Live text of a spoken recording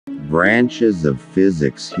Branches of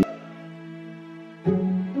physics.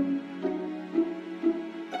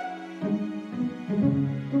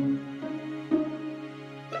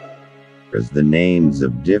 As the names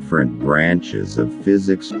of different branches of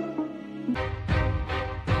physics.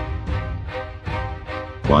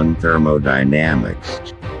 1. Thermodynamics.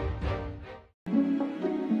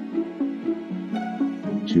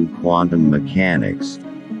 2. Quantum mechanics.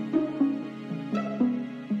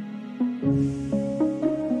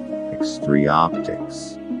 3.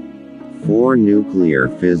 Optics. 4. Nuclear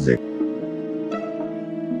physics.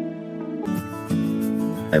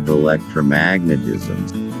 5.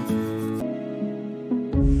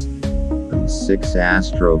 Electromagnetism. 6.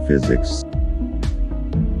 Astrophysics.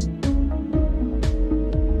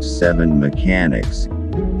 7. Mechanics.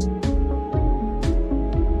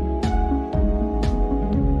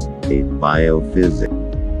 8. Biophysics.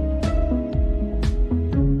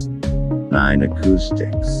 9.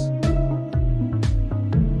 Acoustics.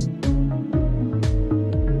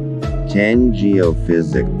 10.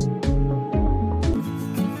 Geophysics.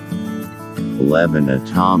 11.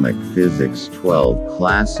 Atomic physics. 12.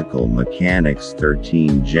 Classical mechanics.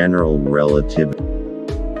 13. General relativity.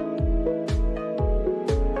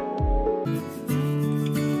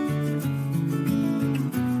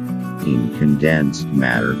 14. Condensed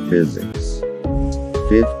matter physics.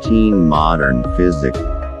 15. Modern physics.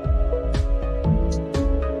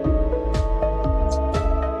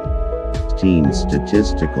 16.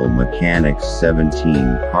 Statistical mechanics. 17.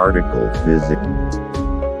 Particle physics.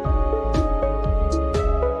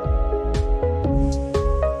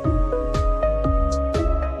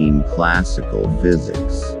 18. Classical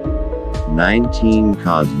physics. 19.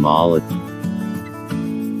 Cosmology.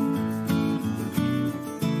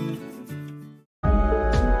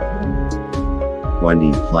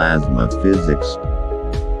 20. Plasma physics.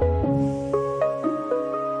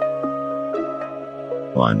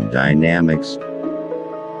 1. Dynamics.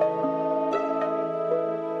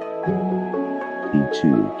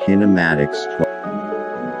 2. Kinematics.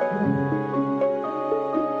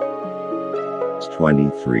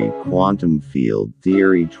 23. Quantum field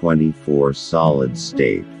theory. 24. Solid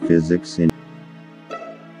state physics.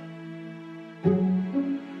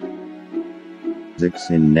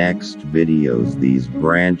 In next videos, these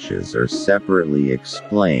branches are separately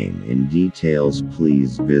explained in details.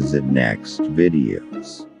 Please visit next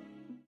videos.